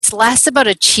it's less about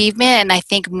achievement and I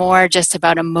think more just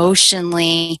about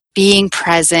emotionally being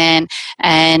present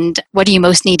and what do you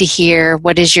most need to hear?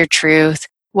 What is your truth?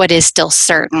 What is still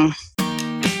certain?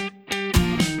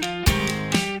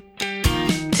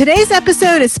 Today's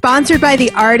episode is sponsored by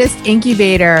the Artist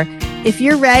Incubator. If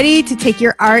you're ready to take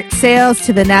your art sales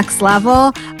to the next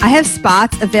level, I have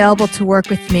spots available to work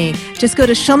with me. Just go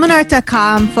to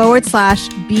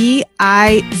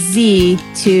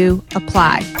schulmanart.com/BIZ to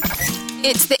apply.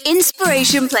 It's the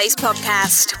Inspiration Place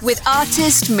podcast with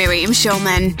artist Miriam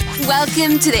Schulman.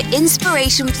 Welcome to the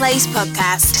Inspiration Place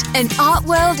podcast, an art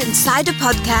world insider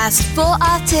podcast for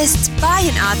artists by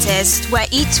an artist, where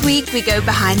each week we go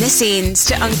behind the scenes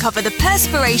to uncover the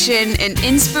perspiration and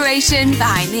inspiration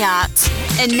behind the art.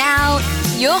 And now,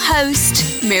 your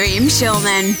host, Miriam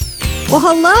Schulman. Well,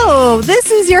 hello.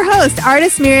 This is your host,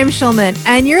 artist Miriam Schulman,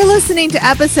 and you're listening to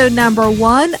episode number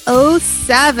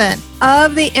 107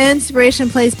 of the Inspiration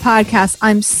Place podcast.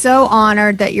 I'm so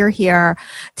honored that you're here.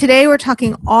 Today, we're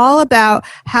talking all about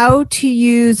how to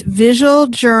use visual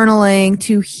journaling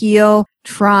to heal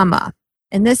trauma.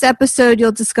 In this episode,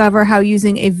 you'll discover how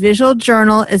using a visual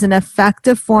journal is an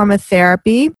effective form of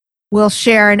therapy. We'll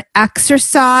share an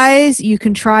exercise you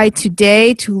can try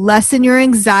today to lessen your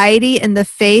anxiety in the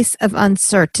face of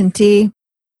uncertainty.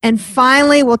 And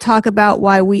finally, we'll talk about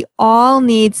why we all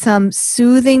need some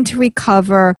soothing to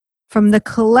recover from the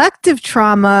collective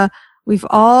trauma we've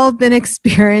all been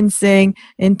experiencing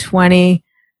in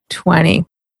 2020.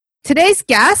 Today's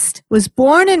guest was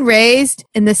born and raised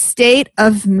in the state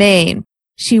of Maine.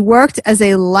 She worked as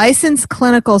a licensed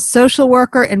clinical social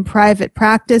worker in private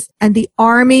practice and the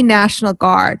Army National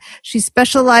Guard. She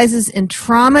specializes in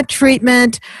trauma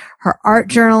treatment. Her art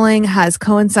journaling has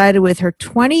coincided with her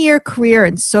 20-year career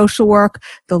in social work,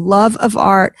 the love of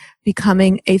art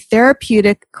becoming a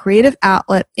therapeutic, creative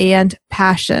outlet and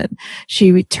passion.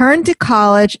 She returned to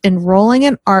college, enrolling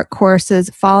in art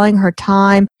courses following her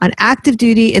time on active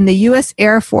duty in the U.S.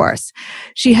 Air Force.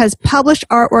 She has published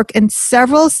artwork in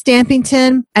several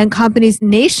Stampington and Company's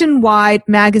nationwide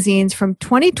magazines from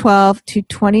 2012 to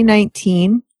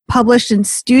 2019, published in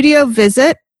Studio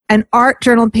Visit, and art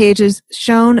journal pages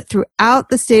shown throughout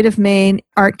the state of Maine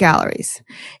art galleries.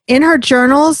 In her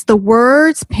journals, the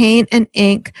words, paint, and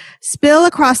ink spill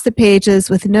across the pages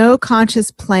with no conscious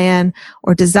plan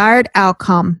or desired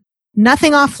outcome.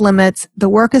 Nothing off limits. The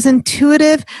work is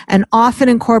intuitive and often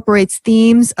incorporates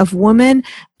themes of women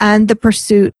and the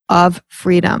pursuit of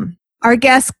freedom. Our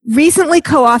guest recently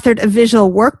co-authored a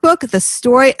visual workbook, The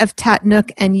Story of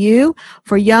Tatnuk and You,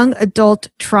 for young adult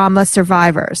trauma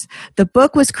survivors. The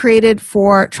book was created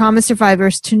for trauma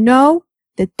survivors to know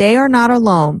that they are not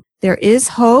alone. There is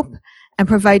hope, and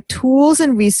provide tools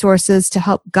and resources to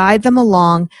help guide them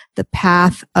along the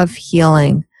path of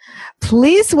healing.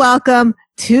 Please welcome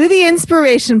to the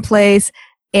Inspiration Place,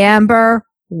 Amber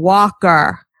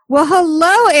Walker. Well,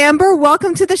 hello, Amber.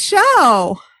 Welcome to the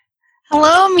show.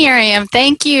 Hello, Miriam.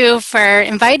 Thank you for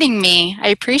inviting me. I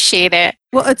appreciate it.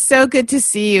 Well, it's so good to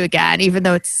see you again, even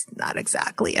though it's not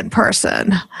exactly in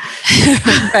person.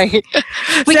 Right.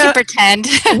 We can pretend.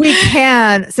 We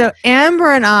can. So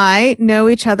Amber and I know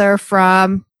each other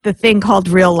from the thing called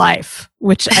real life,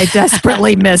 which I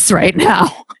desperately miss right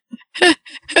now.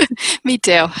 Me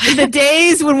too. The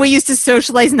days when we used to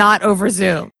socialize not over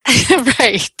Zoom.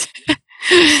 Right.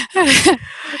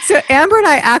 So Amber and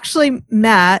I actually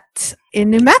met in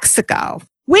New Mexico.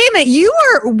 Wait a minute, you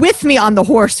were with me on the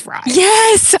horse ride.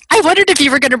 Yes. I wondered if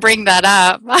you were going to bring that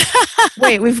up.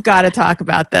 Wait, we've got to talk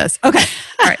about this. Okay.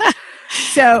 All right.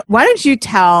 So why don't you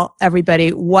tell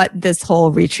everybody what this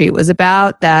whole retreat was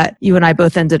about that you and I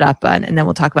both ended up on, and then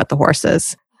we'll talk about the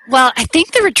horses. Well, I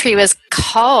think the retreat was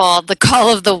called The Call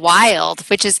of the Wild,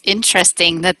 which is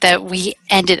interesting that we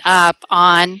ended up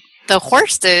on the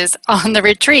horses on the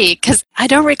retreat, because I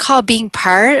don't recall being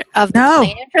part of the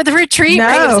plan for the retreat. No.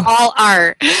 Right? It was all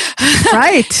art.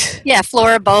 Right. Yeah,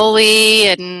 Flora Bowley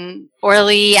and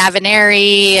Orly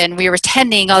Avenary, and we were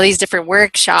attending all these different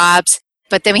workshops.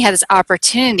 But then we had this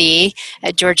opportunity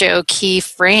at Georgia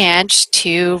O'Keeffe Ranch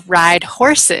to ride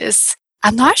horses.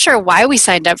 I'm not sure why we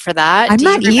signed up for that. I'm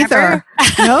not either.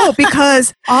 No,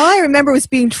 because all I remember was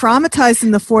being traumatized in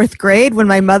the 4th grade when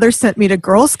my mother sent me to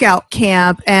Girl Scout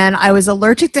camp, and I was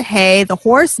allergic to hay. The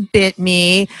horse bit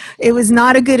me. It was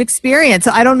not a good experience.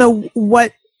 I don't know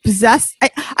what possessed.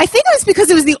 I think it was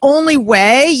because it was the only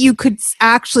way you could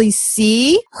actually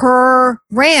see her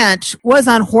ranch was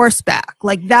on horseback.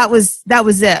 Like that was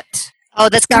it. Oh,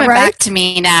 that's coming back to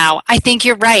me now. I think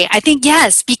you're right. I think,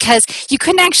 yes, because you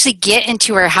couldn't actually get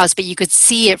into her house, but you could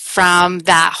see it from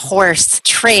that horse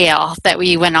trail that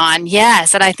we went on.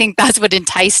 Yes, and I think that's what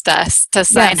enticed us to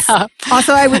sign up.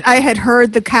 Also, I had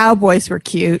heard the cowboys were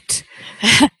cute.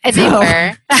 And they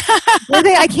were. Were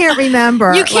they? I can't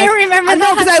remember. You can't remember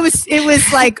that? Because it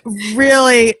was like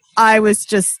really, I was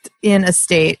just in a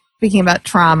state, speaking about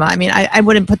trauma. I mean, I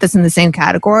wouldn't put this in the same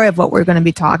category of what we're going to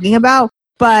be talking about.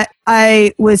 But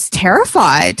I was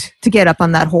terrified to get up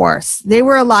on that horse. They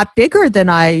were a lot bigger than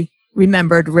I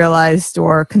remembered, realized,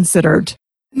 or considered.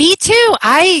 Me too.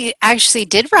 I actually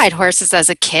did ride horses as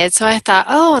a kid, so I thought,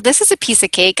 oh, this is a piece of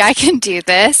cake. I can do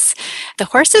this. The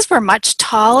horses were much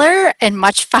taller and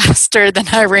much faster than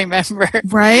I remember.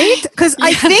 Right? Because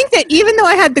I think that even though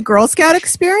I had the Girl Scout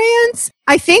experience,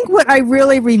 I think what I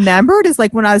really remembered is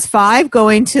like when I was 5,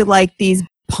 going to like these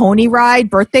pony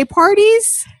ride birthday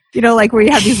parties. You know, like where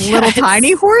you have these little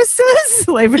tiny horses,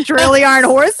 like which really aren't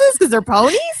horses because they're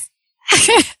ponies.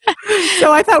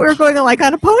 So I thought we were going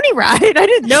on a pony ride. I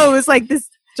didn't know it was like this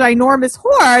ginormous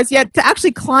horse. You had to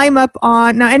actually climb up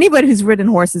on, now anybody who's ridden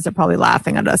horses are probably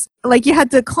laughing at us. Like you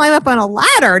had to climb up on a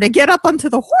ladder to get up onto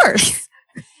the horse.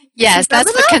 Yes,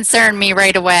 that's what concerned me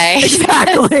right away.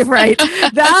 Exactly, right.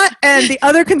 That and the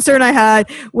other concern I had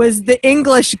was the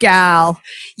English gal.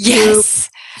 Yes.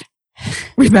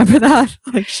 Remember that?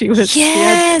 Like she was.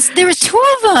 Yes, there was 2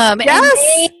 of them. Yes.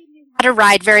 And they knew how to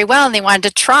ride very well and they wanted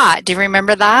to trot. Do you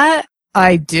remember that?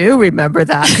 I do remember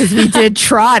that because we did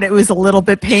trot. It was a little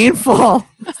bit painful.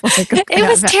 It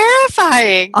was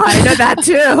terrifying. I know that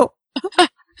too.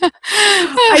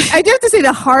 I do have to say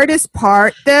the hardest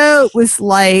part though was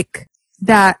like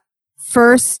that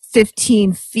first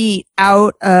 15 feet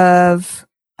out of,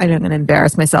 I'm going to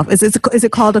embarrass myself. Is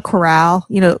it called a corral?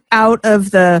 You know, out of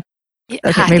the,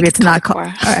 okay, maybe it's not called.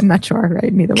 I'm not sure,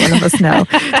 right? Neither one of us know.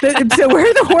 So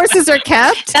where the horses are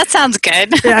kept. That sounds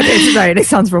good. Yeah, okay, right. It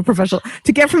sounds real professional.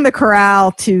 To get from the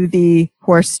corral to the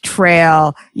horse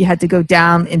trail, you had to go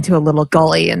down into a little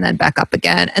gully and then back up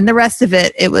again. And the rest of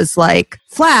it, it was like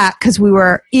flat because we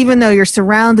were, even though you're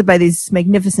surrounded by these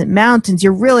magnificent mountains,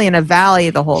 you're really in a valley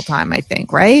the whole time, I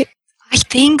think, right? I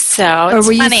think so. Or it's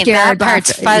were you funny. scared? That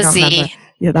part's fuzzy.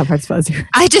 Yeah, that part's fuzzy.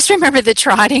 I just remember the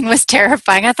trotting was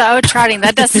terrifying. I thought, trotting,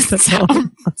 that doesn't sound...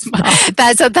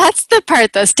 So that's the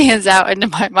part that stands out into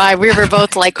my mind. We were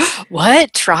both like,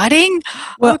 what? Trotting?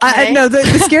 Well, okay. No, the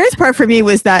scariest part for me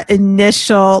was that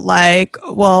initial, like,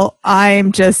 well,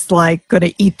 I'm just like going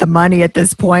to eat the money at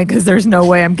this point because there's no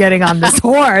way I'm getting on this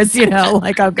horse, you know,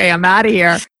 like, okay, I'm out of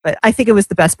here. But I think it was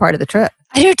the best part of the trip.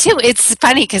 I do too. It's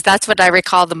funny because that's what I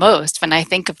recall the most when I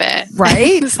think of it.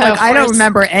 Right? So like, I don't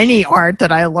remember any art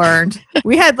that I learned.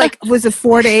 We had was it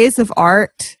 4 days of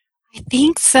art? I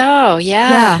think so.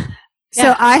 Yeah.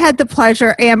 So I had the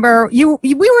pleasure, Amber, we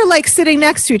were like sitting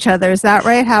next to each other. Is that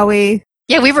right? How we...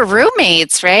 Yeah, we were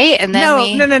roommates, right? And then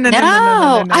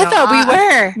No. I thought we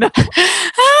were. No.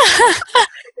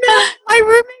 No,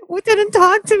 my roommate didn't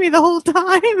talk to me the whole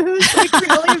time. It was like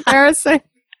really embarrassing.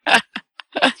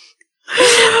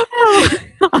 Oh,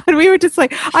 God. We were just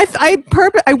like, I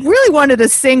really wanted a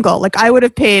single. Like I would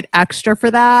have paid extra for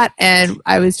that, and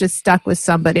I was just stuck with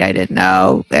somebody I didn't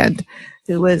know, and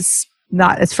it was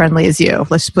not as friendly as you.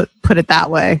 Let's put it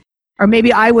that way. Or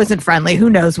maybe I wasn't friendly. Who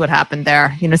knows what happened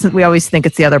there? You know, since we always think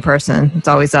it's the other person. It's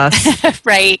always us.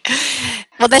 Right.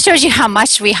 Well, that shows you how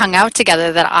much we hung out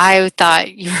together that I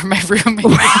thought you were my roommate.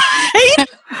 Right?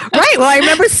 Right. Well, I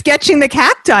remember sketching the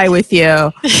cacti with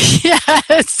you.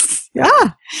 Yes.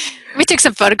 Yeah. We took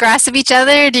some photographs of each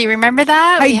other. Do you remember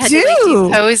that? I we had do. To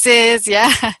make poses.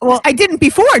 Yeah. Well, I didn't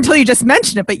before until you just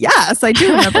mentioned it, but yes, I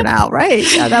do remember now. Right.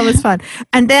 Yeah, that was fun.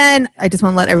 And then I just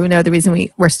want to let everyone know the reason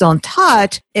we're still in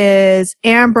touch is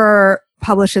Amber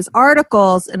publishes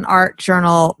articles in Art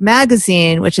Journal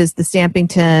magazine, which is the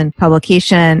Stampington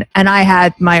publication. And I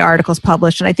had my articles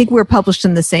published, and I think we were published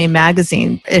in the same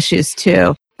magazine issues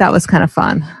too. That was kind of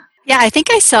fun. Yeah, I think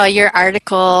I saw your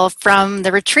article from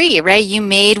the retreat, right? You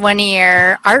made one of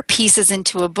your art pieces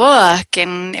into a book,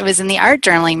 and it was in the Art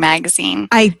Journaling magazine.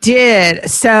 I did.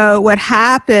 So what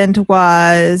happened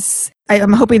was,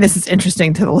 I'm hoping this is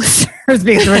interesting to the listeners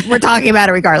because we're talking about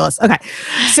it regardless. Okay.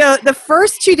 So the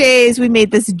first 2 days, we made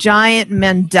this giant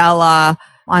mandala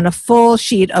on a full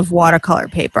sheet of watercolor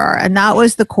paper. And that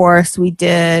was the course we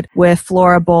did with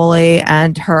Flora Boley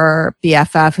and her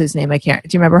BFF, whose name I can't,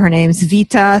 do you remember her name? Is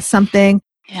Vita something?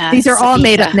 Yeah, these are all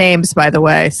made up names, by the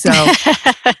way. So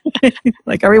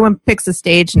like everyone picks a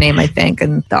stage name, I think,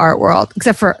 in the art world,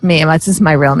 except for me. This is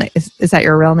my real name. Is that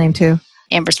your real name too?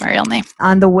 Amber's my real name.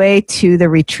 On the way to the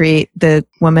retreat, the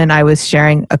woman I was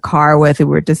sharing a car with, we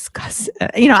were discussing,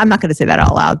 I'm not going to say that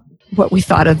out loud, what we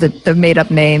thought of the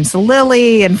made-up names,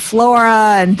 Lily and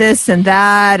Flora and this and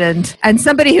that. And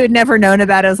somebody who had never known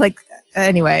about it was like,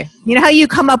 anyway, you know how you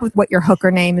come up with what your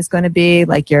hooker name is going to be?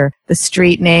 Like the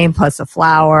street name plus a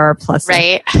flower plus...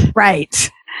 Right.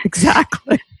 Right.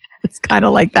 Exactly. It's kind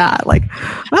of like that. Like,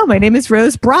 well, my name is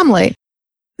Rose Bromley.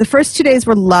 The first 2 days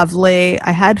were lovely.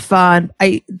 I had fun.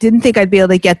 I didn't think I'd be able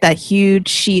to get that huge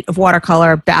sheet of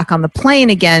watercolor back on the plane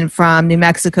again from New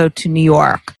Mexico to New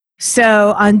York.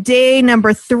 So on day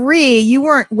number 3, you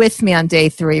weren't with me on day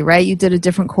 3, right? You did a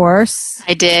different course?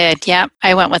 I did, yep.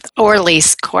 I went with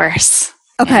Orly's course.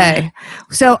 Okay.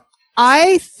 So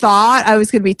I thought I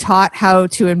was going to be taught how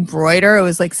to embroider. It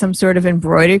was like some sort of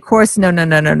embroidery course.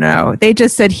 No. They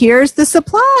just said, here's the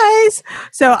supplies.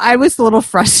 So I was a little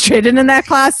frustrated in that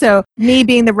class. So me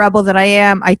being the rebel that I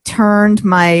am, I turned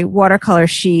my watercolor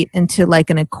sheet into like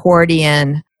an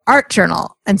accordion art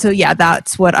journal. And so, yeah,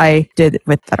 that's what I did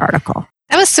with that article.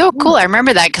 That was so cool. I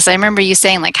remember that because I remember you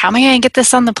saying like, how am I going to get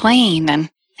this on the plane?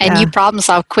 And you problem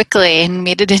solved quickly and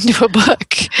made it into a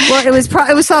book. Well,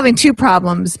 it was solving 2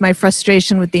 problems. My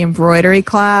frustration with the embroidery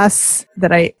class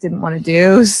that I didn't want to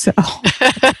do. So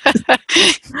I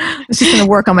was just going to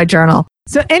work on my journal.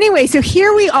 So anyway, so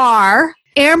here we are.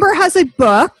 Amber has a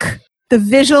book, The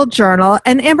Visual Journal.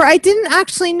 And Amber, I didn't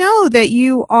actually know that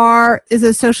is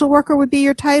a social worker would be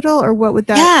your title, or what would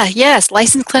that? Yeah, yes.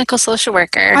 Licensed clinical social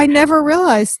worker. I never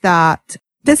realized that.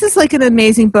 This is like an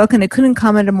amazing book, and it couldn't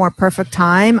come at a more perfect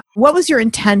time. What was your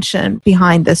intention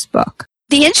behind this book?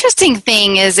 The interesting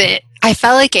thing is I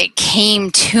felt like it came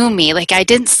to me. Like I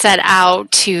didn't set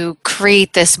out to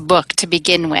create this book to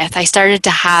begin with. I started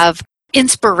to have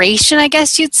inspiration, I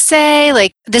guess you'd say.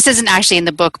 Like this isn't actually in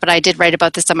the book, but I did write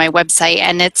about this on my website.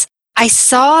 And I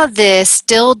saw this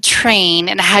stilled train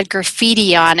and it had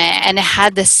graffiti on it and it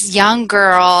had this young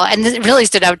girl, and it really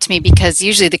stood out to me because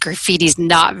usually the graffiti's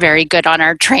not very good on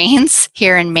our trains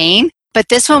here in Maine. But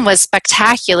this one was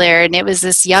spectacular, and it was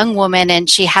this young woman and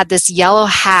she had this yellow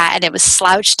hat and it was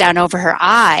slouched down over her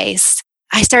eyes.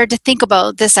 I started to think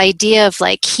about this idea of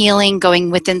like healing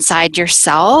going within inside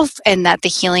yourself, and that the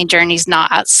healing journey is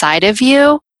not outside of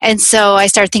you. And so I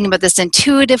started thinking about this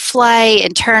intuitive flight,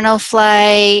 internal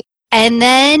flight. And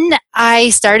then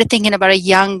I started thinking about a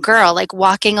young girl, like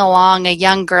walking along a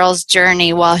young girl's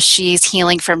journey while she's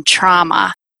healing from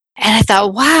trauma. And I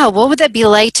thought, wow, what would that be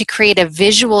like to create a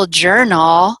visual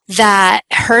journal that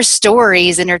her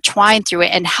stories intertwine through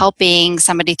it and helping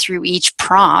somebody through each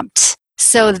prompt?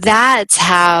 So that's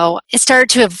how it started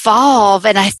to evolve.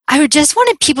 And I just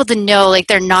wanted people to know like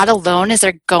they're not alone as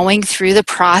they're going through the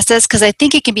process, because I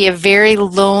think it can be a very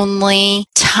lonely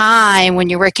time when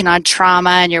you're working on trauma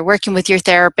and you're working with your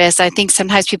therapist. I think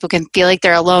sometimes people can feel like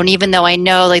they're alone, even though I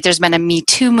know like there's been a Me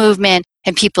Too movement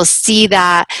and people see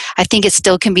that. I think it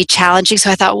still can be challenging.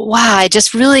 So I thought, wow, I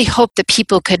just really hope that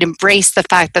people could embrace the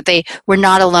fact that they were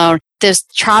not alone. This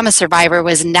trauma survivor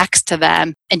was next to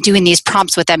them and doing these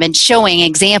prompts with them and showing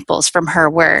examples from her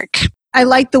work. I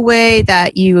like the way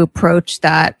that you approach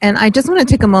that. And I just want to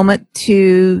take a moment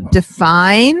to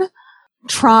define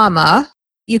trauma.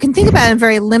 You can think about it in a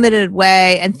very limited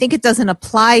way and think it doesn't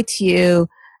apply to you.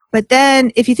 But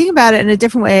then if you think about it in a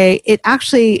different way, it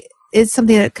actually is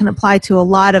something that can apply to a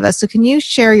lot of us. So can you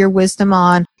share your wisdom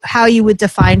on how you would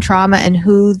define trauma and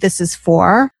who this is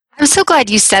for? I'm so glad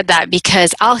you said that,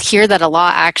 because I'll hear that a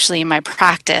lot actually in my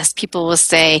practice. People will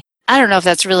say, I don't know if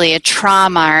that's really a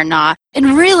trauma or not.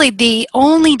 And really the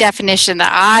only definition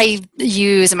that I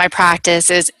use in my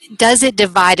practice is, does it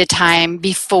divide a time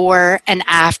before and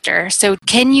after? So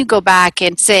can you go back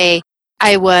and say,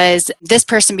 I was this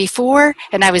person before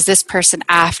and I was this person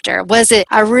after? Was it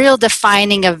a real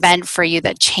defining event for you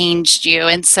that changed you?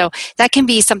 And so that can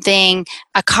be something,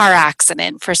 a car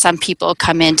accident for some people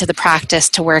come into the practice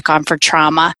to work on for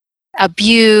trauma.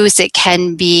 Abuse, it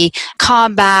can be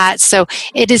combat. So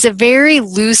it is a very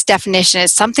loose definition.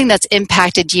 It's something that's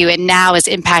impacted you and now is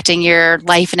impacting your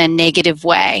life in a negative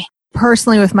way.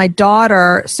 Personally with my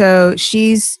daughter, so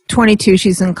she's 22,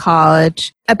 she's in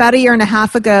college. About a year and a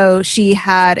half ago, she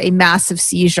had a massive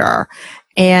seizure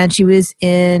and she was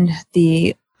in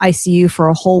the ICU for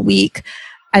a whole week.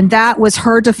 And that was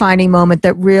her defining moment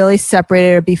that really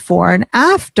separated her before and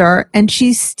after. And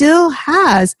she still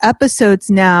has episodes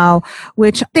now,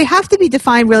 which they have to be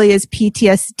defined really as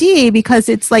PTSD, because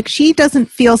it's like she doesn't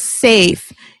feel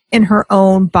safe in her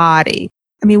own body.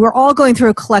 I mean, we're all going through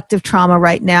a collective trauma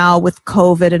right now with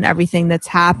COVID and everything that's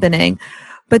happening.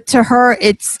 But to her,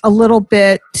 it's a little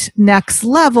bit next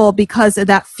level because of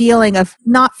that feeling of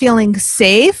not feeling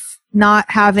safe not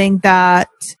having that.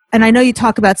 And I know you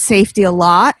talk about safety a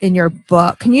lot in your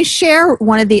book. Can you share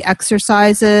one of the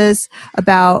exercises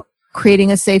about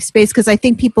creating a safe space? Because I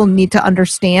think people need to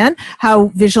understand how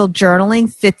visual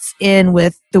journaling fits in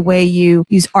with the way you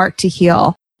use art to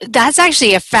heal. That's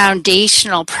actually a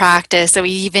foundational practice that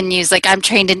we even use. Like, I'm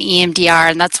trained in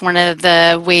EMDR, and that's one of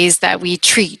the ways that we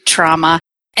treat trauma.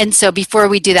 And so before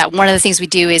we do that, one of the things we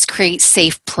do is create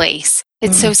safe place.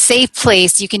 And so safe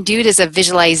place, you can do it as a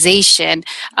visualization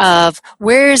of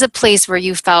where is a place where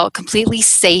you felt completely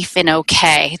safe and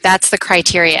okay. That's the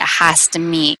criteria it has to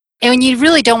meet. And when you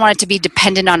really don't want it to be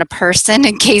dependent on a person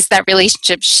in case that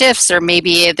relationship shifts, or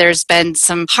maybe there's been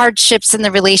some hardships in the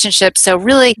relationship. So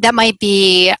really, that might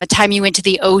be a time you went to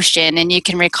the ocean and you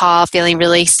can recall feeling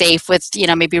really safe with,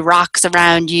 maybe rocks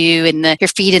around you and your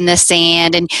feet in the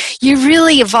sand. And you're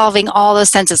really evolving all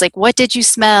those senses. Like, what did you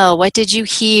smell? What did you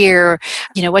hear?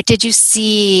 What did you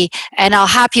see? And I'll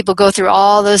have people go through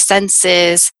all those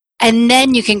senses. And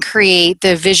then you can create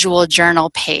the visual journal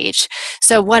page.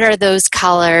 So what are those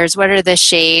colors? What are the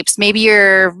shapes? Maybe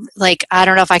you're like, I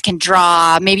don't know if I can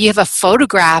draw. Maybe you have a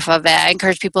photograph of it. I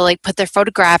encourage people to put their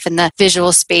photograph in the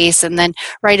visual space and then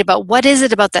write about what is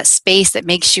it about that space that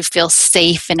makes you feel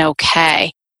safe and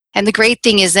okay. And the great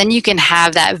thing is then you can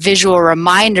have that visual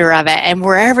reminder of it. And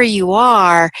wherever you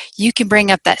are, you can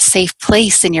bring up that safe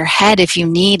place in your head if you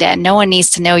need it. No one needs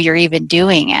to know you're even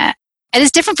doing it. And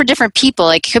it's different for different people.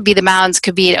 Like, it could be the mountains,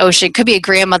 could be an ocean, could be a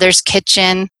grandmother's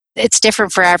kitchen. It's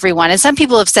different for everyone. And some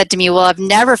people have said to me, well, I've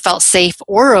never felt safe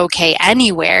or okay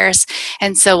anywheres.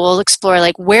 And so we'll explore,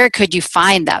 where could you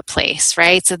find that place,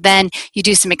 right? So then you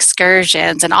do some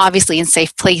excursions, and obviously in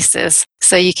safe places,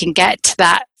 so you can get to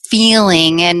that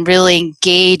feeling and really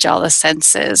engage all the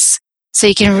senses. So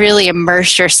you can really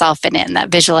immerse yourself in it, in that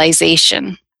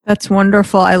visualization. That's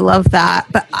wonderful. I love that.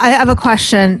 But I have a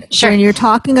question. Sure. When you're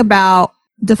talking about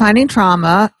defining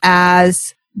trauma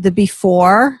as the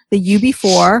before, the you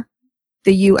before,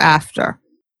 the you after,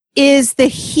 is the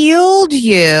healed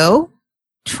you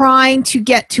trying to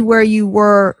get to where you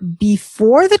were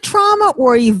before the trauma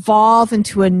or evolve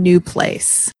into a new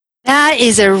place? That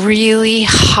is a really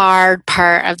hard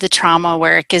part of the trauma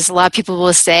work, is a lot of people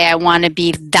will say, I want to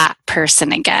be that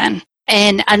person again.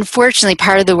 And unfortunately,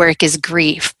 part of the work is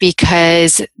grief,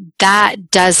 because that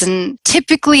doesn't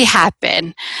typically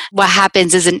happen. What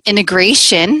happens is an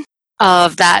integration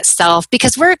of that self,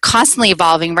 because we're constantly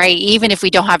evolving, right? Even if we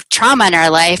don't have trauma in our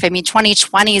life,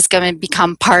 2020 is going to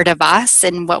become part of us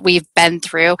and what we've been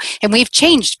through, and we've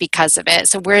changed because of it.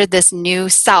 So we're this new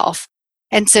self.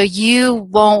 And so you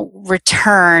won't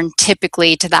return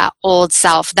typically to that old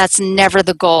self. That's never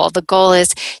the goal. The goal is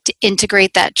to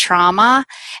integrate that trauma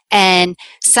and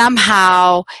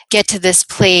somehow get to this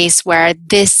place where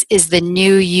this is the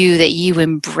new you that you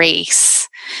embrace.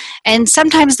 And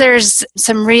sometimes there's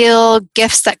some real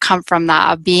gifts that come from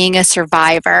that, of being a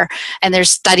survivor. And there's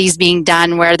studies being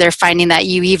done where they're finding that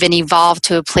you even evolve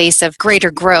to a place of greater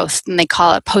growth, and they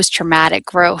call it post-traumatic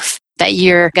growth, that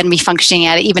you're going to be functioning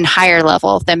at an even higher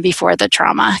level than before the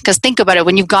trauma. Because think about it,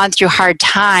 when you've gone through hard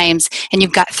times and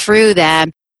you've got through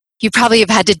them, you probably have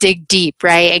had to dig deep,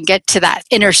 right? And get to that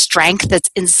inner strength that's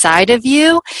inside of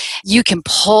you. You can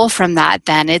pull from that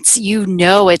then. It's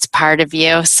part of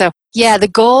you. So yeah, the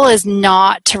goal is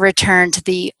not to return to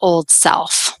the old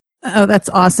self. Oh, that's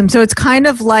awesome. So it's kind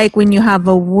of like when you have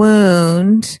a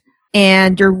wound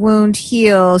and your wound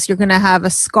heals, you're going to have a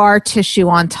scar tissue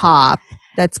on top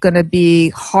that's going to be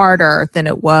harder than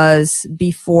it was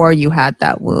before you had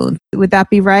that wound. Would that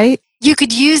be right? You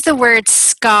could use the word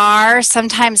scar.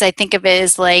 Sometimes I think of it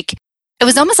as it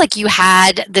was almost like you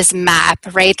had this map,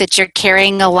 right, that you're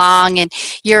carrying along, and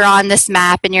you're on this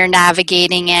map and you're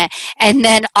navigating it. And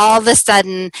then all of a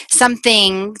sudden,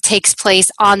 something takes place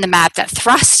on the map that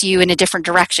thrusts you in a different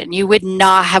direction. You would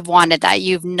not have wanted that.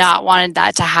 You've not wanted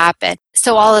that to happen.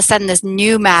 So all of a sudden, this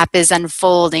new map is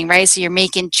unfolding, right? So you're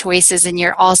making choices, and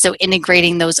you're also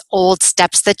integrating those old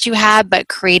steps that you had, but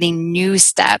creating new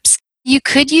steps. You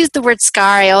could use the word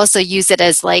scar. I also use it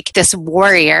as this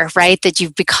warrior, right, that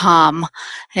you've become.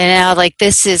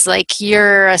 This is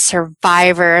you're a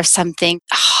survivor of something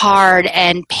hard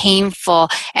and painful,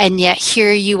 and yet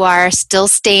here you are still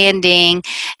standing,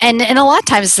 and a lot of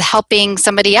times helping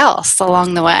somebody else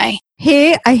along the way.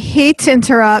 Hey, I hate to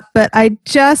interrupt, but I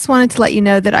just wanted to let you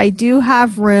know that I do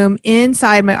have room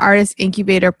inside my Artist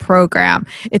Incubator program.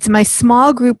 It's my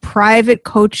small group private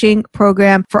coaching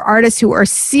program for artists who are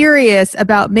serious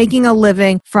about making a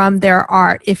living from their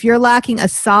art. If you're lacking a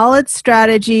solid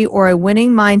strategy or a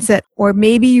winning mindset, or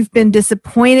maybe you've been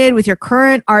disappointed with your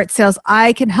current art sales,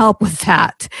 I can help with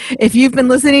that. If you've been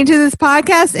listening to this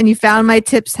podcast and you found my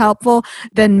tips helpful,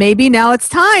 then maybe now it's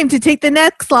time to take the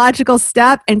next logical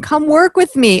step and come work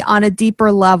with me on a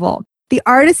deeper level. The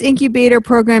Artist Incubator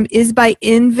program is by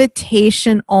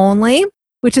invitation only,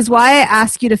 which is why I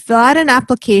ask you to fill out an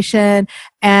application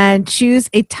and choose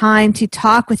a time to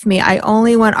talk with me. I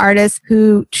only want artists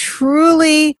who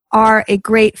truly are a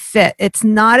great fit. It's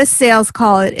not a sales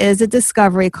call. It is a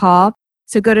discovery call.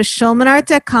 So go to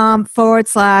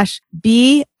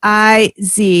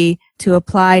schulmanart.com/BIZ to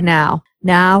apply now.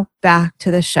 Now back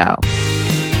to the show.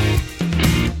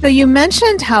 So you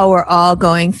mentioned how we're all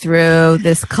going through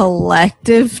this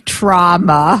collective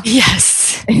trauma.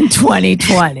 Yes. In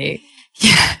 2020.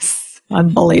 Yes.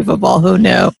 Unbelievable. Who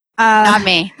knew? Not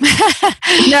me.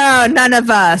 No, none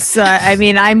of us. I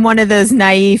mean, I'm one of those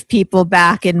naive people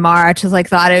back in March. I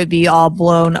thought it would be all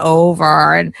blown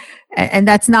over. And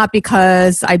that's not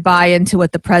because I buy into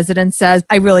what the president says.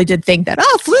 I really did think that,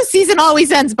 flu season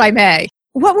always ends by May.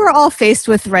 What we're all faced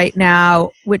with right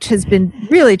now, which has been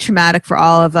really traumatic for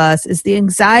all of us, is the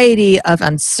anxiety of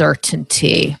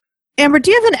uncertainty. Amber,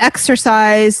 do you have an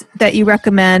exercise that you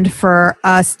recommend for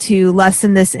us to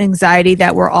lessen this anxiety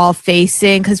that we're all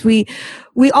facing? Because we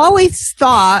always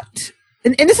thought,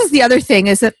 and this is the other thing,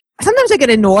 is that sometimes I get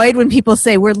annoyed when people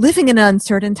say we're living in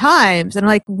uncertain times. And I'm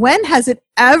like, when has it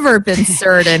ever been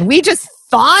certain? We just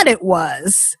thought it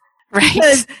was. Right.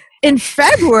 Because in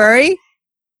February,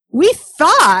 we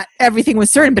thought everything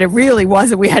was certain, but it really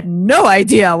wasn't. We had no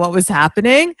idea what was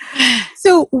happening.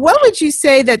 So what would you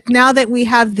say that now that we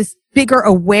have this bigger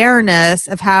awareness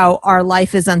of how our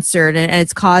life is uncertain and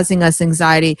it's causing us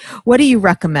anxiety, what do you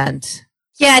recommend?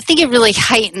 Yeah, I think it really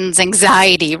heightens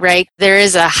anxiety, right? There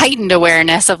is a heightened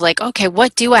awareness of okay,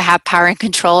 what do I have power and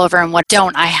control over and what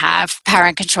don't I have power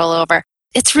and control over?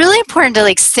 It's really important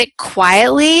to sit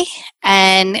quietly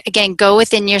and again, go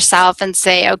within yourself and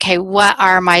say, okay, what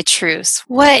are my truths?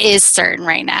 What is certain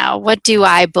right now? What do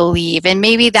I believe? And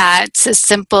maybe that's as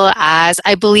simple as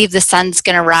I believe the sun's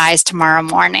going to rise tomorrow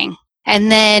morning. And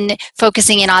then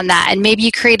focusing in on that. And maybe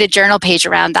you create a journal page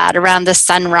around that, around the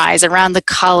sunrise, around the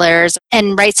colors,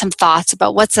 and write some thoughts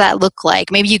about what's that look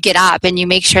like. Maybe you get up and you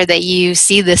make sure that you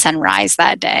see the sunrise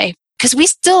that day. Because we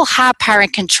still have power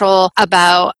and control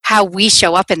about how we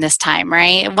show up in this time,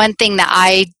 right? One thing that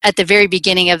I, at the very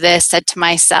beginning of this, said to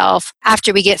myself,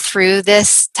 after we get through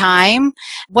this time,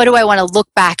 what do I want to look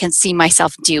back and see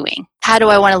myself doing? How do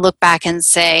I want to look back and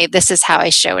say, this is how I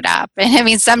showed up? And I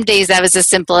mean, some days that was as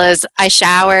simple as I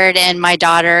showered and my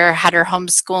daughter had her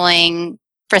homeschooling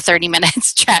for 30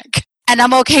 minutes, check. And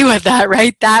I'm okay with that,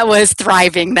 right? That was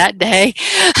thriving that day.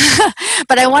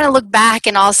 But I want to look back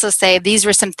and also say these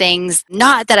were some things,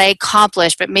 not that I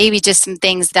accomplished, but maybe just some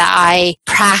things that I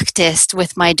practiced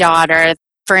with my daughter.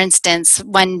 For instance,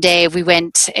 one day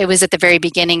it was at the very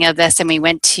beginning of this, and we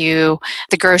went to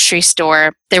the grocery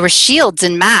store. There were shields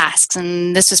and masks,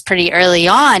 and this was pretty early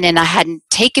on, and I hadn't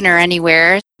taken her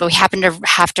anywhere, but we happened to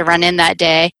have to run in that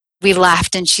day. We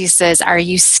left, and she says, "Are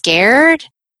you scared?"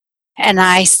 And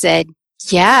I said,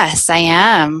 "Yes, I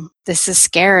am. This is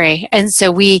scary." And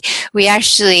so we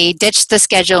actually ditched the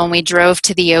schedule and we drove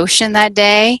to the ocean that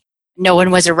day. No one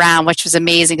was around, which was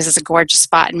amazing because it's a gorgeous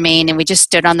spot in Maine. And we just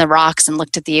stood on the rocks and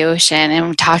looked at the ocean and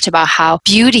we talked about how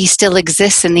beauty still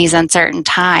exists in these uncertain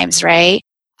times, right?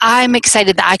 I'm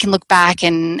excited that I can look back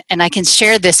and I can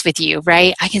share this with you,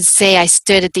 right? I can say I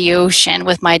stood at the ocean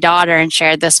with my daughter and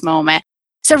shared this moment.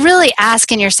 So really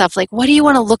asking yourself, what do you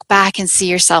want to look back and see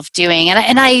yourself doing?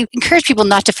 And I encourage people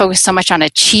not to focus so much on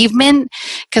achievement,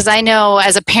 because I know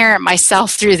as a parent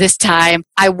myself through this time,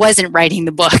 I wasn't writing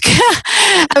the book.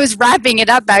 I was wrapping it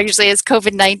up actually as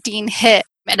COVID-19 hit.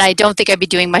 And I don't think I'd be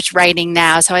doing much writing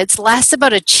now. So it's less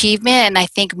about achievement and I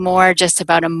think more just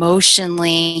about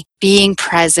emotionally being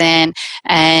present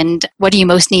and what do you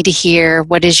most need to hear?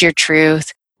 What is your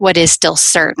truth? What is still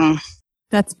certain?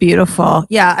 That's beautiful.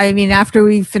 Yeah, I mean, after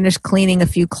we finished cleaning a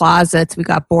few closets, we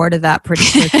got bored of that pretty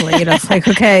quickly. It's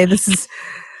okay, this is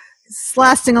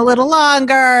lasting a little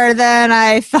longer than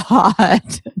I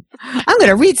thought. I'm going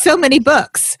to read so many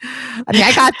books. I mean,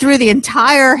 I got through the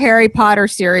entire Harry Potter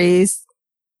series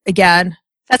again.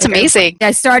 That's amazing.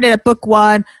 I started at book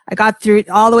 1. I got through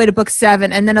all the way to book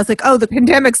 7. And then I was like, the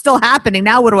pandemic's still happening.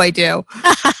 Now what do I do?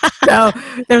 So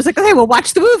there was okay, well,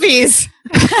 watch the movies.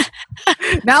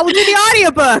 Now we'll do the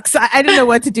audiobooks. I didn't know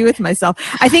what to do with myself.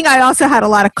 I think I also had a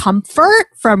lot of comfort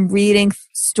from reading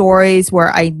stories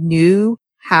where I knew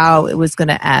how it was going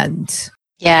to end.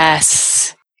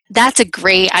 Yes. That's a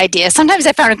great idea. Sometimes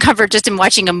I found comfort just in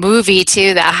watching a movie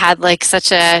too that had like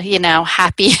such a,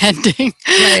 happy ending.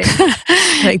 Right.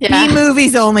 Like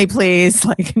B-movies only, please.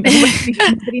 Like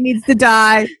nobody needs to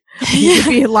die. There needs to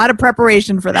be a lot of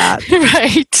preparation for that.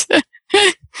 Right.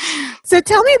 So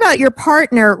tell me about your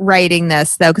partner writing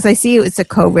this, though, because I see it's a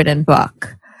co-written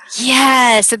book.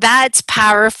 Yes, that's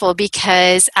powerful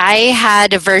because I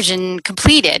had a version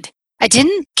completed. I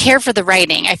didn't care for the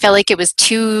writing. I felt like it was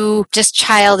too just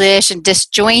childish and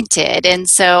disjointed. And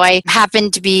so I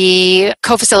happened to be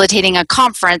co-facilitating a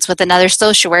conference with another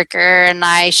social worker, and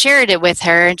I shared it with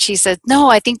her, and she said,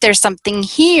 no, I think there's something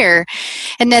here.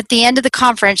 And at the end of the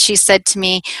conference, she said to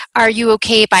me, are you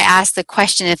okay if I ask the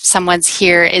question if someone's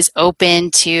here is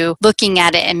open to looking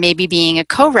at it and maybe being a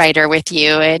co-writer with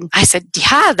you? And I said,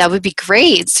 yeah, that would be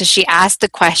great. So she asked the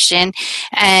question,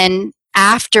 and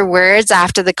afterwards,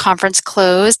 after the conference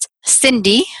closed,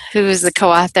 Cindy, who is the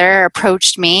co-author,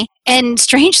 approached me. And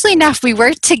strangely enough, we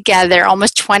worked together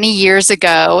almost 20 years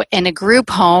ago in a group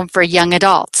home for young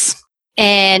adults.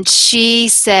 And she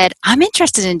said, I'm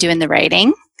interested in doing the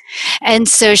writing. And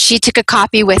so she took a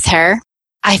copy with her.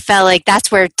 I felt like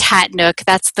that's where Tatnook,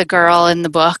 that's the girl in the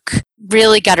book,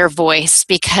 really got her voice,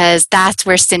 because that's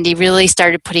where Cindy really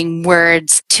started putting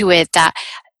words to it that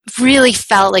really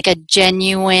felt like a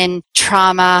genuine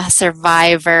trauma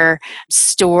survivor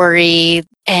story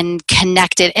and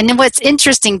connected. And then what's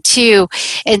interesting too,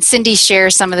 and Cindy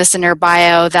shares some of this in her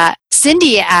bio, that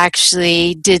Cindy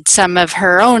actually did some of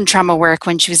her own trauma work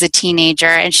when she was a teenager,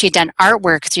 and she'd done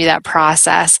artwork through that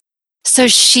process. So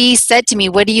she said to me,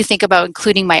 what do you think about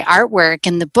including my artwork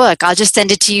in the book? I'll just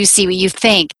send it to you, see what you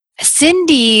think.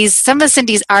 Some of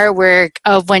Cindy's artwork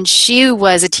of when she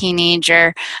was a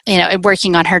teenager, and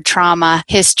working on her trauma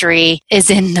history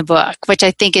is in the book, which I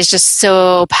think is just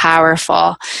so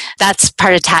powerful. That's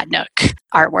part of Tatnook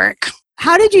artwork.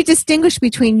 How did you distinguish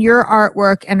between your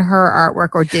artwork and her artwork,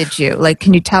 or did you? Like,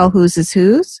 can you tell whose is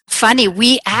whose? Funny,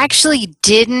 we actually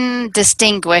didn't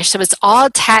distinguish. So it was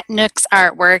all Tatnook's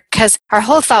artwork, because our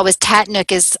whole thought was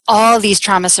Tatnook is all these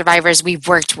trauma survivors we've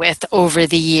worked with over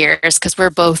the years, because we're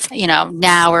both,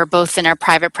 now we're both in our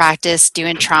private practice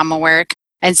doing trauma work.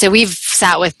 And so we've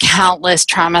sat with countless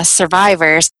trauma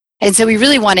survivors. And so we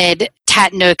really wanted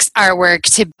Tatnook's artwork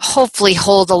to hopefully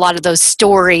hold a lot of those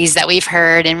stories that we've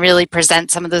heard and really present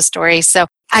some of those stories. So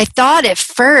I thought at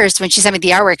first when she sent me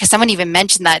the artwork, because someone even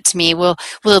mentioned that to me, will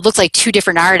it look like two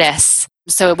different artists?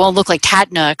 So it won't look like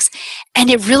Tatnook's. And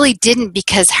it really didn't,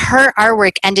 because her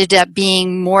artwork ended up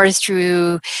being more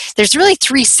through, there's really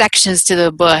 3 sections to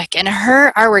the book, and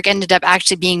her artwork ended up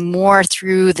actually being more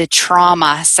through the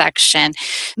trauma section.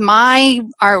 My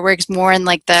artwork's more in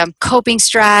like the coping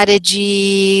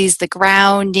strategies, the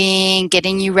grounding,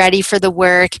 getting you ready for the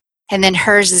work. And then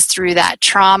hers is through that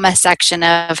trauma section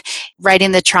of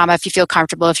writing the trauma if you feel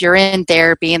comfortable, if you're in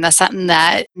therapy and that's something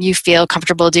that you feel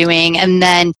comfortable doing. And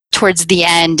then towards the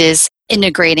end is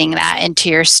integrating that into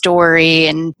your story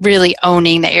and really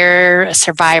owning that you're a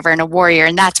survivor and a warrior.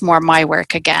 And that's more my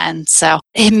work again. So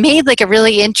it made like a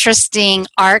really interesting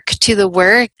arc to the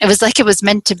work. It was like it was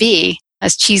meant to be.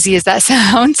 As cheesy as that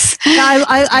sounds.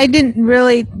 I didn't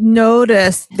really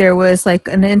notice there was like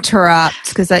an interrupt,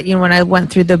 because when I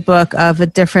went through the book of a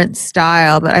different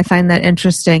style, but I find that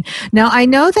interesting. Now, I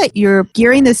know that you're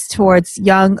gearing this towards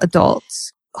young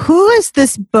adults. Who is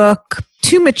this book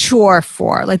too mature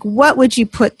for? Like, what would you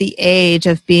put the age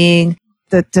of being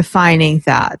the defining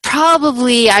that?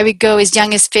 Probably I would go as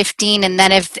young as 15, and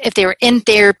then if they were in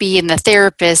therapy and the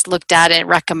therapist looked at it,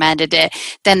 recommended it,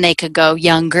 then they could go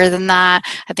younger than that.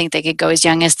 I think they could go as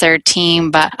young as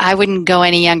 13, but I wouldn't go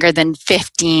any younger than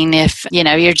 15 if,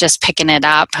 you're just picking it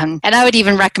up. And I would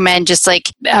even recommend just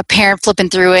like a parent flipping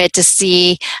through it to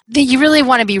see that you really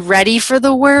want to be ready for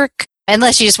the work.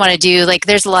 Unless you just want to do, like,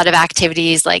 there's a lot of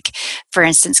activities, like, for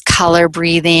instance, color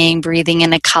breathing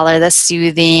in a color that's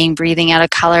soothing, breathing out a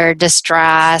color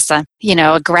distress, a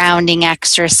grounding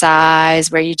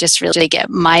exercise where you just really get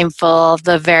mindful of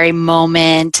the very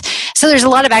moment. So there's a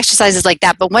lot of exercises like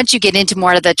that. But once you get into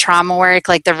more of the trauma work,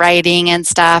 like the writing and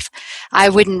stuff, I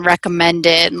wouldn't recommend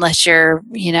it unless you're,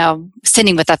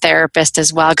 sitting with a therapist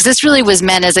as well. Because this really was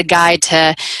meant as a guide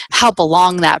to help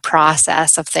along that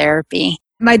process of therapy.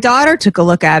 My daughter took a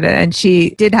look at it and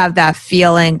she did have that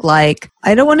feeling like,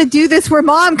 I don't want to do this where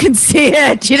mom can see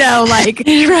it, like,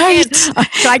 right.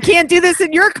 So I can't do this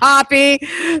in your copy.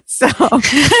 So,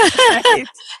 right.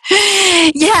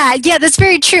 Yeah, that's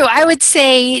very true. I would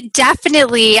say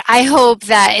definitely, I hope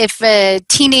that if a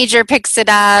teenager picks it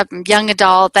up, young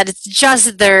adult, that it's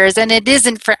just theirs and it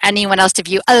isn't for anyone else to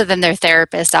view other than their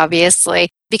therapist, obviously.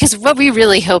 Because what we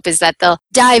really hope is that they'll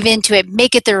dive into it,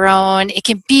 make it their own. It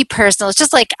can be personal. It's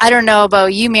just like, I don't know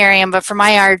about you, Miriam, but for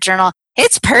my art journal,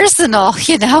 it's personal,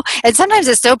 and sometimes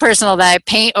it's so personal that I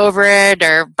paint over it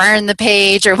or burn the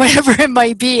page or whatever it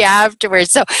might be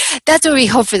afterwards. So that's what we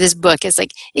hope for this book is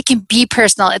like, it can be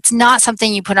personal. It's not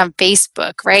something you put on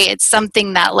Facebook, right? It's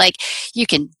something that like you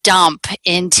can dump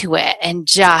into it and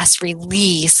just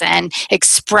release and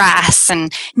express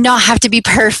and not have to be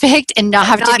perfect and not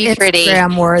have to be pretty.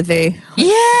 Instagram worthy.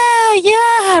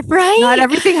 Yeah, right. Not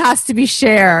everything has to be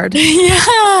shared.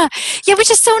 Yeah, which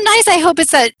is so nice. I hope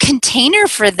it's a container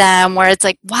for them where it's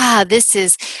like, wow, this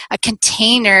is a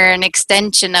container, an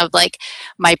extension of like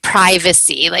my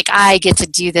privacy. Like I get to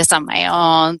do this on my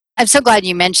own. I'm so glad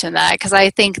you mentioned that because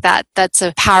I think that that's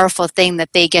a powerful thing that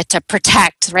they get to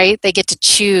protect, right? They get to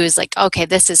choose like, okay,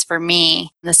 this is for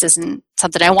me. This isn't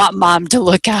something I want mom to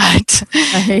look at.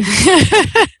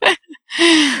 Right.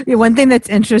 Yeah, one thing that's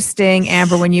interesting,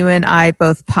 Amber, when you and I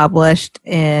both published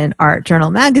in Art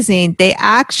Journal magazine, they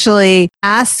actually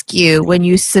ask you when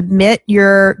you submit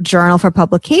your journal for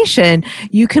publication,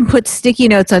 you can put sticky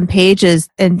notes on pages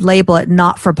and label it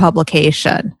not for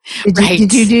publication.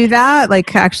 Did you do that?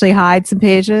 Like actually hide some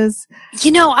pages?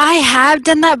 I have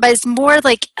done that, but it's more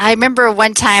like, I remember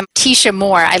one time, Tisha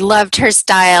Moore, I loved her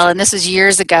style, and this was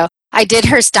years ago. I did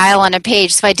her style on a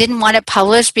page, so I didn't want it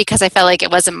published because I felt like it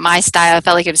wasn't my style. I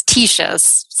felt like it was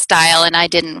Tisha's style, and I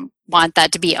didn't want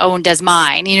that to be owned as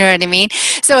mine. You know what I mean?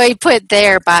 So I put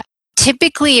there, but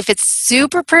typically if it's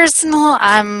super personal,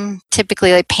 I'm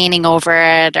typically like painting over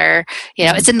it or,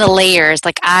 it's in the layers.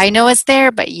 Like I know it's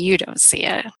there, but you don't see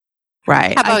it.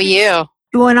 Right. How about you?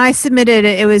 When I submitted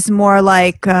it, it was more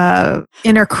like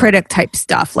inner critic type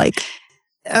stuff, like,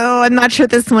 oh, I'm not sure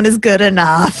this one is good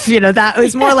enough. That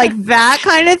was more like that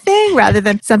kind of thing rather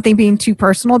than something being too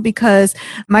personal because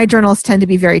my journals tend to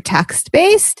be very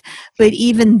text-based. But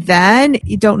even then,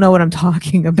 you don't know what I'm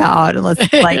talking about unless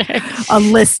it's like a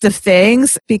list of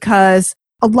things because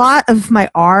a lot of my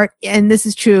art, and this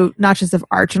is true not just of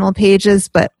art journal pages,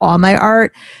 but all my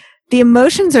art, the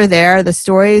emotions are there. The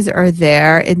stories are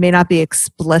there. It may not be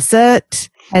explicit.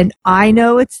 And I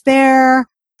know it's there.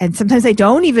 And sometimes I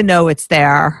don't even know it's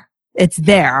there. It's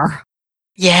there.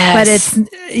 Yes. But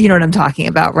it's, you know what I'm talking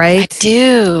about, right? I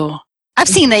do. I've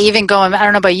seen that even going, I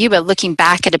don't know about you, but looking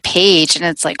back at a page and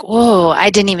it's like, whoa, I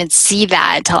didn't even see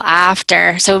that until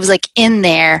after. So it was like in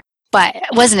there, but it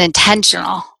wasn't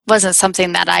intentional. It wasn't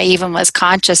something that I even was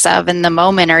conscious of in the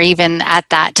moment or even at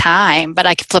that time. But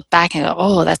I could flip back and go,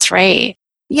 oh, that's right.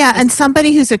 Yeah. And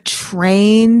somebody who's a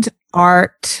trained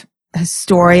art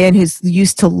historian who's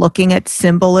used to looking at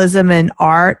symbolism in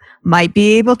art might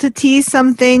be able to tease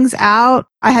some things out.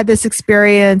 I had this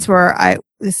experience where I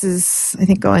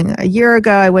think going a year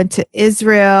ago, I went to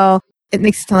Israel. It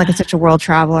makes it sound like I'm such a world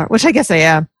traveler, which I guess I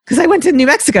am because I went to New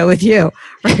Mexico with you.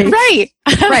 Right.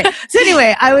 Right. So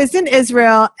anyway, I was in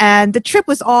Israel and the trip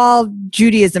was all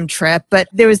Judaism trip, but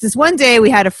there was this one day we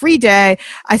had a free day.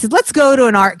 I said, let's go to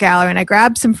an art gallery and I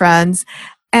grabbed some friends.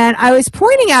 And I was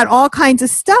pointing out all kinds of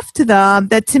stuff to them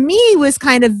that to me was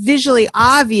kind of visually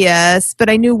obvious, but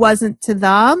I knew wasn't to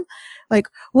them. Like,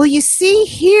 well, you see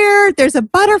here, there's a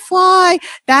butterfly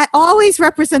that always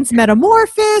represents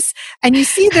metamorphosis. And you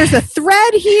see there's a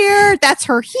thread here. That's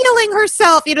her healing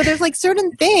herself. There's like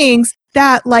certain things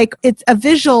that like it's a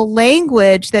visual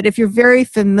language that if you're very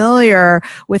familiar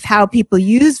with how people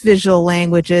use visual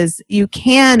languages, you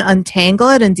can untangle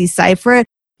it and decipher it.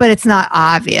 But it's not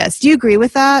obvious. Do you agree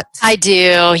with that? I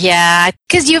do, yeah.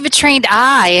 Because you have a trained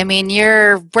eye. I mean,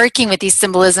 you're working with these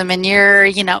symbolism and you're,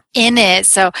 in it.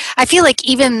 So I feel like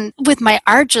even with my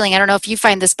art journaling, I don't know if you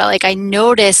find this, but like I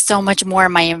notice so much more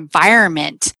in my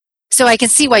environment. So I can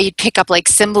see why you'd pick up like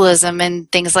symbolism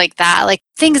and things like that, like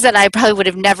things that I probably would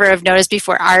have never have noticed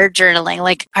before art journaling.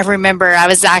 Like I remember I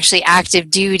was actually active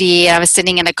duty. I was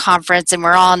sitting in a conference and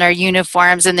we're all in our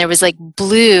uniforms and there was like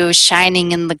blue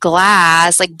shining in the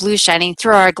glass, like blue shining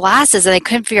through our glasses and I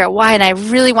couldn't figure out why. And I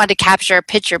really wanted to capture a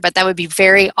picture, but that would be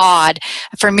very odd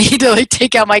for me to like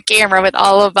take out my camera with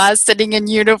all of us sitting in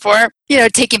uniform,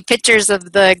 taking pictures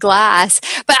of the glass.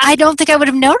 But I don't think I would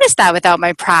have noticed that without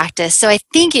my practice. So I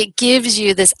think it gives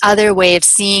you this other way of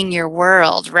seeing your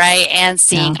world, right? And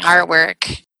seeing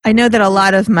artwork. I know that a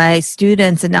lot of my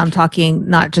students, and now I'm talking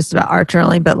not just about art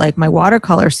journaling, but like my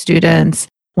watercolor students,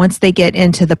 once they get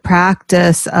into the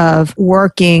practice of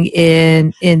working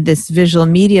in this visual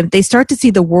medium, they start to see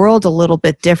the world a little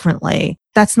bit differently.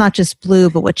 That's not just blue,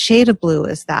 but what shade of blue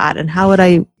is that? And how would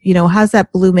how's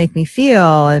that blue make me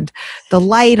feel? And the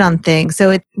light on things.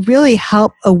 So it really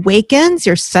awakens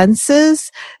your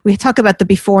senses. We talk about the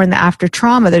before and the after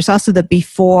trauma. There's also the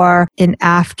before and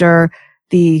after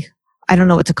I don't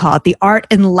know what to call it, the art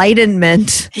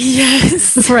enlightenment.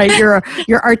 Yes. Right.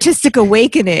 Your artistic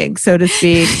awakening, so to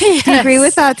speak. Yes. Do you agree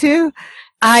with that too?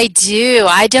 I do.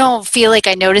 I don't feel like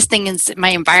I notice things in my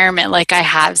environment like I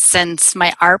have since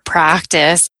my art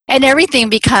practice. And everything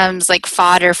becomes like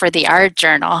fodder for the art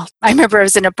journal. I remember I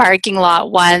was in a parking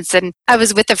lot once and I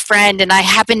was with a friend and I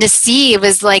happened to see it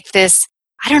was like this,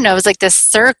 I don't know, it was like this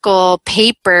circle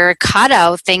paper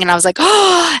cutout thing. And I was like,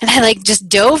 oh, and I like just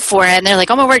dove for it. And they're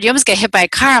like, oh my word, you almost got hit by a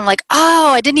car. I'm like,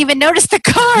 oh, I didn't even notice the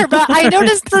car, but I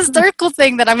noticed the circle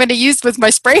thing that I'm going to use with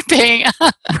my spray paint.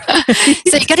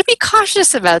 So you got to be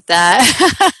cautious about that.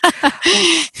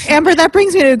 Amber, that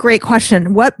brings me to a great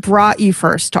question. What brought you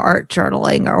first to art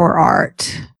journaling or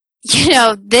art?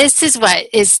 This is what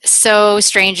is so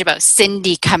strange about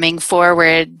Cindy coming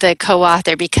forward, the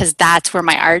co-author, because that's where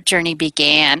my art journey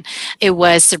began. It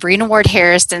was Sabrina Ward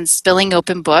Harrison's Spilling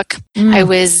Open book. I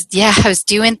was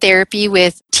doing therapy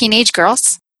with teenage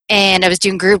girls and I was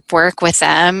doing group work with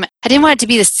them. I didn't want it to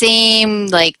be the same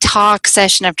like talk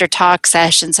session after talk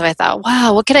session. So I thought,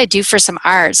 wow, what could I do for some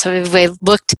art? So I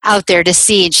looked out there to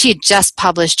see, and she had just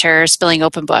published her Spilling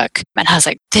Open book. And I was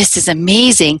like, this is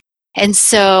amazing. And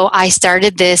so I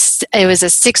started this. It was a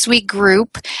 6-week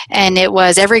group, and it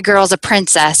was Every Girl's a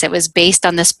Princess. It was based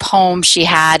on this poem she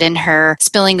had in her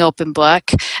Spilling Open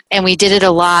book. And we did it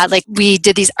a lot. Like we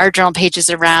did these art journal pages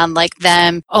around like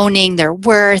them owning their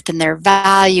worth and their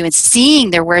value and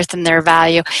seeing their worth and their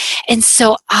value. And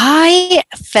so I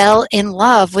fell in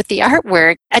love with the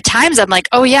artwork. At times I'm like,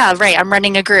 oh yeah, right, I'm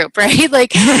running a group, right? Like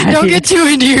don't get too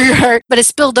into your art. But it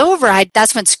spilled over.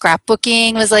 That's when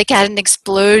scrapbooking was like had an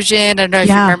explosion. I don't know if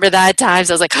you remember that at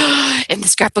times. I was like in the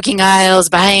scrapbooking aisles,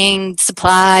 buying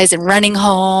supplies and running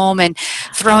home and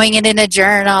throwing it in a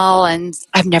journal. And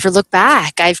I've never looked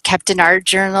back. I've kept an art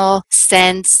journal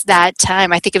since that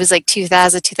time. I think it was like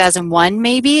 2000, 2001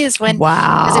 maybe is when.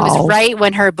 Wow. Because it was right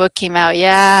when her book came out.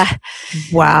 Yeah.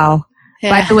 Wow.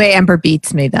 Yeah. By the way, Amber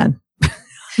beats me then.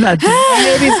 Maybe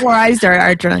before I started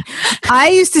art journaling. I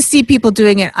used to see people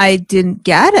doing it. I didn't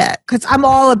get it because I'm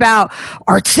all about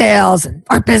art sales and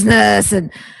art business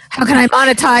and how can I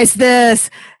monetize this?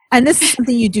 And this is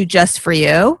something you do just for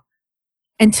you,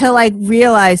 until I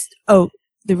realized, oh,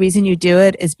 the reason you do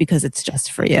it is because it's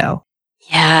just for you.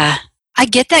 Yeah. I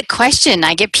get that question.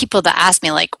 I get people to ask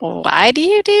me like, why do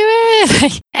you do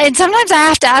it? And sometimes I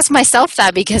have to ask myself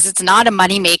that because it's not a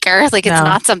moneymaker. Like it's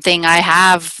not something I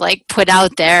have like put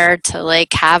out there to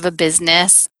like have a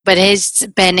business, but it's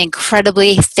been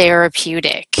incredibly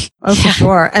therapeutic. Oh, for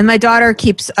sure. And my daughter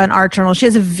keeps an art journal. She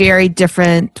has a very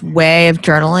different way of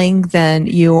journaling than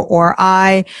you or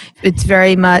I. It's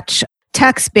very much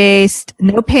text-based,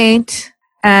 no paint.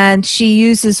 And she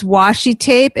uses washi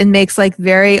tape and makes like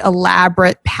very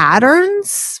elaborate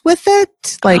patterns with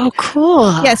it. Like, oh,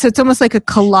 cool. Yeah, so it's almost like a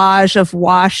collage of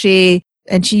washi,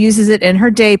 and she uses it in her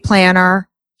day planner.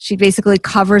 She basically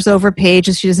covers over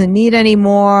pages she doesn't need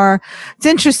anymore. It's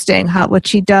interesting what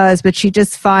she does, but she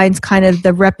just finds kind of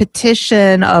the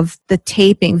repetition of the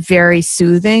taping very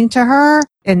soothing to her,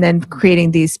 and then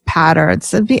creating these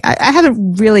patterns. I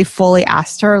haven't really fully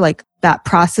asked her like that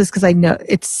process because I know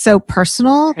it's so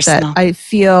personal that I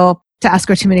feel to ask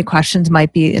her too many questions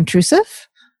might be intrusive.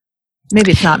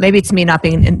 Maybe it's not. Maybe it's me not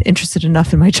being interested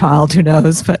enough in my child. Who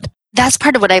knows? But that's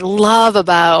part of what I love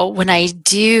about when I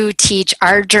do teach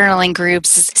art journaling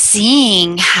groups is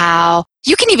seeing how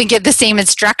you can even give the same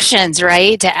instructions,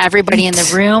 right, to everybody in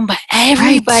the room, but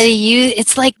everybody,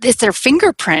 it's like it's their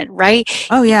fingerprint, right?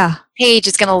 Oh, yeah. Page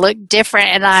is going to look different,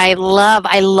 and I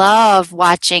love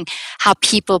watching how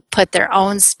people put their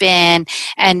own spin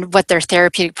and what their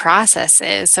therapeutic process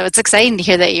is. So it's exciting to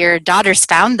hear that your daughter's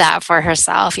found that for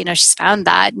herself. She's found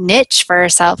that niche for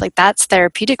herself. Like that's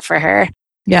therapeutic for her.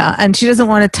 Yeah, and she doesn't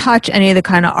want to touch any of the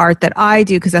kind of art that I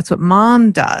do because that's what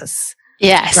mom does.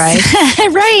 Yes. Right?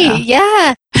 Right.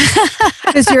 Yeah.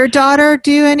 Does your daughter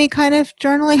do any kind of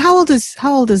journaling? How old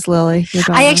is Lily, your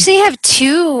daughter? I actually have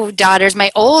 2 daughters.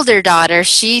 My older daughter,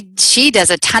 she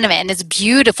does a ton of it, and it's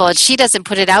beautiful, and she doesn't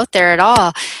put it out there at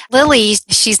all. Lily,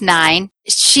 she's 9.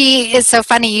 She is so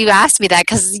funny you asked me that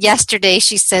because yesterday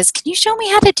she says, can you show me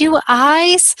how to do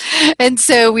eyes? And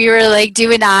so we were like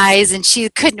doing eyes and she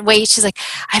couldn't wait. She's like,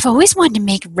 I've always wanted to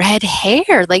make red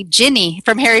hair like Ginny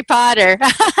from Harry Potter.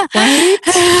 Right?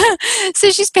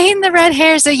 So she's painting the red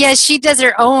hair. So yeah, she does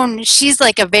her own. She's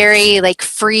like a very like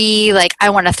free, like I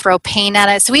want to throw paint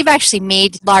at it. So we've actually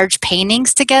made large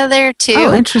paintings together too.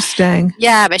 Oh, interesting.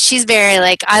 Yeah, but she's very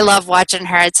like, I love watching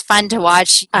her. It's fun to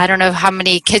watch. I don't know how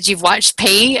many kids you've watched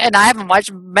paint, and I haven't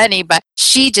watched many, but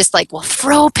she just like will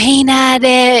throw paint at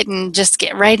it and just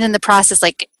get right in the process,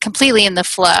 like completely in the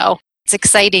flow. It's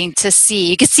exciting to see.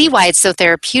 You can see why it's so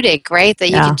therapeutic, right? That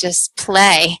you can just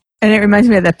play. And it reminds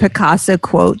me of the Picasso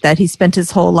quote that he spent his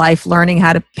whole life learning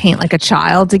how to paint like a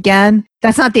child again.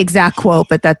 That's not the exact quote,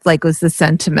 but that's like was the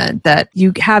sentiment that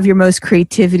you have your most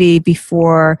creativity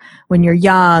before when you're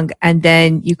young, and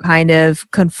then you kind of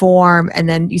conform, and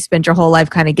then you spend your whole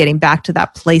life kind of getting back to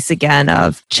that place again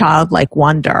of childlike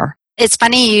wonder. It's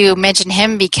funny you mentioned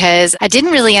him because I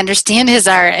didn't really understand his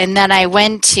art. And then I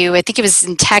went to, I think it was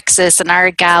in Texas, an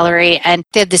art gallery, and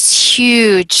they had this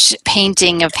huge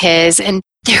painting of his. And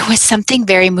there was something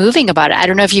very moving about it. I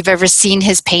don't know if you've ever seen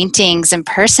his paintings in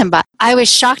person, but I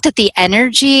was shocked at the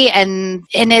energy. And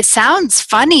it sounds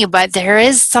funny, but there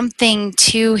is something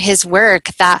to his work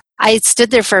that I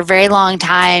stood there for a very long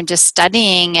time just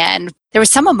studying, and there was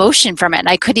some emotion from it. And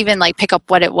I couldn't even like pick up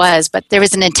what it was, but there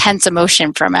was an intense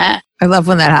emotion from it. I love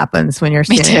when that happens, when you're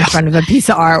standing in front of a piece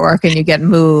of artwork and you get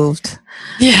moved.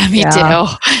 Yeah, me too.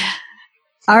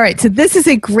 All right. So this is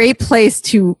a great place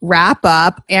to wrap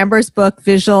up Amber's book,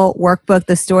 Visual Workbook,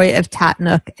 The Story of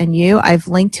Tatnuk and You. I've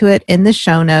linked to it in the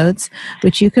show notes,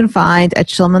 which you can find at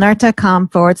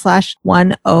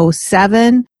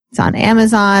shulmanart.com/107. It's on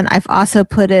Amazon. I've also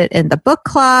put it in the book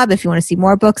club. If you want to see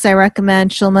more books I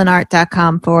recommend,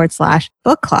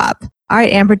 shulmanart.com/book club. All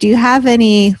right, Amber, do you have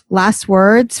any last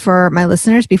words for my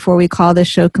listeners before we call this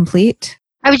show complete?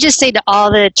 I would just say to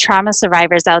all the trauma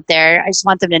survivors out there, I just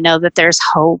want them to know that there's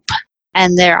hope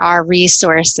and there are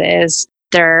resources.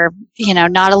 They're,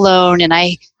 not alone. And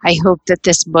I hope that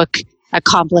this book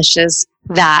accomplishes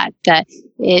that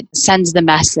it sends the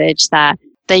message that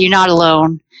you're not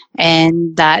alone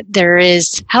and that there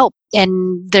is help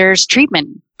and there's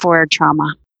treatment for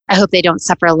trauma. I hope they don't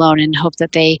suffer alone and hope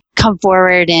that they come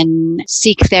forward and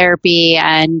seek therapy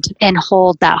and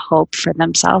hold that hope for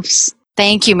themselves.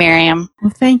 Thank you, Miriam.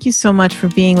 Well, thank you so much for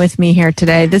being with me here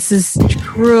today. This has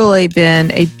truly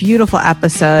been a beautiful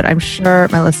episode. I'm sure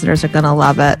my listeners are going to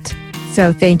love it.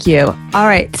 So thank you. All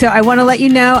right. So I want to let you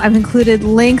know I've included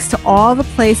links to all the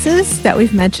places that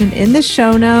we've mentioned in the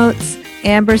show notes.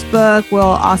 Amber's book. We'll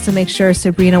also make sure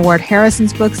Sabrina Ward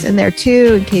Harrison's book's in there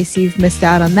too, in case you've missed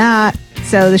out on that.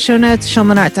 So the show notes,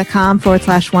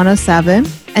 shulmanart.com/107.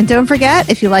 And don't forget,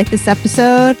 if you like this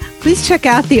episode, please check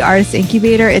out the Artist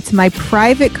Incubator. It's my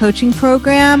private coaching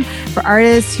program for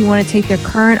artists who want to take their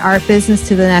current art business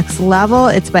to the next level.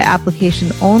 It's by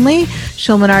application only,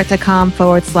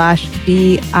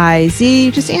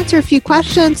 shulmanart.com/BIZ. Just answer a few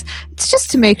questions. It's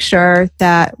just to make sure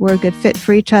that we're a good fit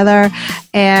for each other.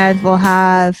 And we'll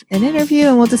have an interview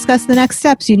and we'll discuss the next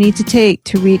steps you need to take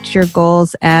to reach your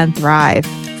goals and thrive.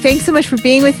 Thanks so much for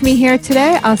being with me here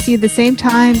today. I'll see you the same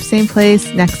time, same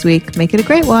place next week. Make it a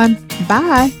great one.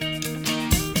 Bye.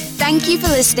 Thank you for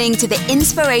listening to the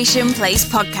Inspiration Place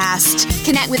podcast.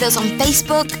 Connect with us on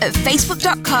Facebook at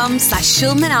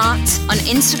facebook.com/SchulmanArt, on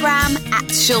Instagram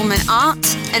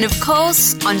 @SchulmanArt, and of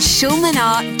course on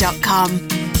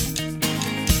SchulmanArt.com.